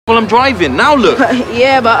I'm driving. Now look.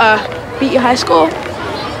 Yeah, but beat your high score.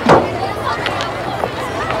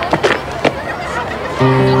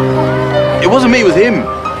 It wasn't me, it was him.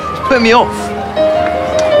 He's putting me off.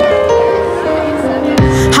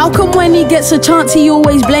 How come when he gets a chance he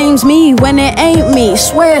always blames me when it ain't me?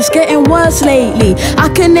 Swear it's getting worse lately. I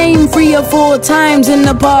can name 3 or 4 times in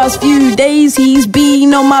the past few days he's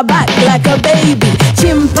been on my back like a baby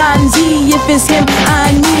chimpanzee. If it's him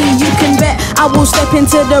and me, you can bet I will step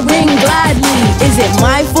into the ring gladly. Is it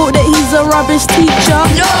my fault that he's a rubbish teacher?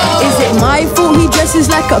 No. Is it my fault he dresses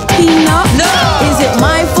like a peanut? No. Is it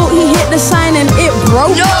my fault he hit the sign and it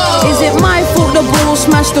broke? No. Is it my fault the ball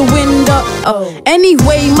smashed the window? Oh.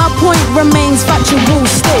 Anyway, my point remains factual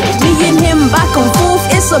still. Me and him back and forth,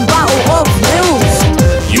 it's a battle of wills.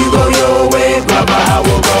 You go your way, brother, I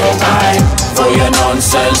will go mine. For your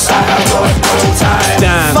nonsense, I have got no time.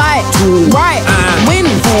 Damn. Fight, right, win,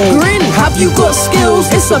 grin. Have you got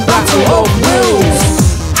skills? It's a battle of wills.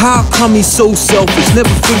 How come he's so selfish, never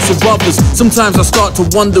thinks of others? Sometimes I start to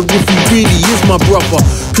wonder if he really is my brother.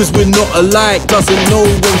 Cause we're not alike, doesn't know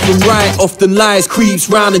when from right. Often lies, creeps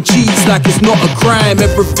round and cheats like it's not a crime.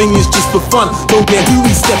 Everything is just for fun, don't get who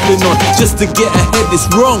he's stepping on. Just to get ahead it's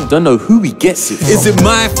wrong, don't know who he gets it from. Is it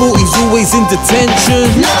my fault he's always in detention?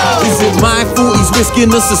 No. Is it my fault he's risking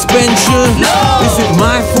a suspension? No. Is it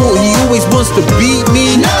my fault he always wants to beat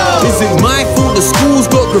me? No. Is it my fault the school's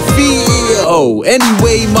got graffiti? Oh,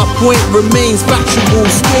 anyway, my point remains factual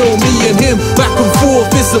still. Me and him back and forth,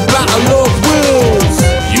 it's a battle of wills.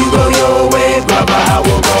 You go your way, brother, I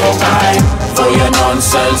will go mine. For your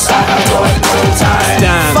nonsense, I have got no time.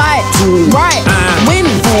 Damn. Fight, right, win,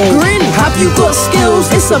 grin. Have you got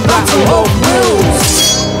skills? It's a battle of